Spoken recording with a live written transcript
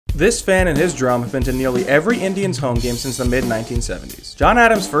This fan and his drum have been to nearly every Indians home game since the mid-1970s. John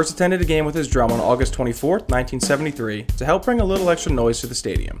Adams first attended a game with his drum on August 24, 1973, to help bring a little extra noise to the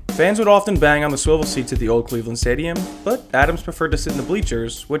stadium. Fans would often bang on the swivel seats at the old Cleveland Stadium, but Adams preferred to sit in the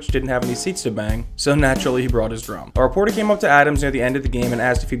bleachers, which didn't have any seats to bang, so naturally he brought his drum. A reporter came up to Adams near the end of the game and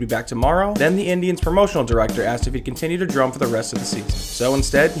asked if he'd be back tomorrow. Then the Indians promotional director asked if he'd continue to drum for the rest of the season. So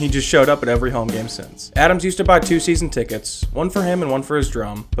instead, he just showed up at every home game since. Adams used to buy 2 season tickets, one for him and one for his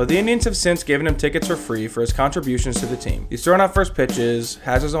drum, but the Indians have since given him tickets for free for his contributions to the team. He's thrown out first pitches,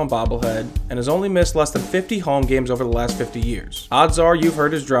 has his own bobblehead, and has only missed less than 50 home games over the last 50 years. Odds are you've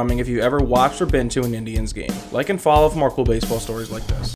heard his drumming if you ever watched or been to an Indians game. Like and follow for more cool baseball stories like this.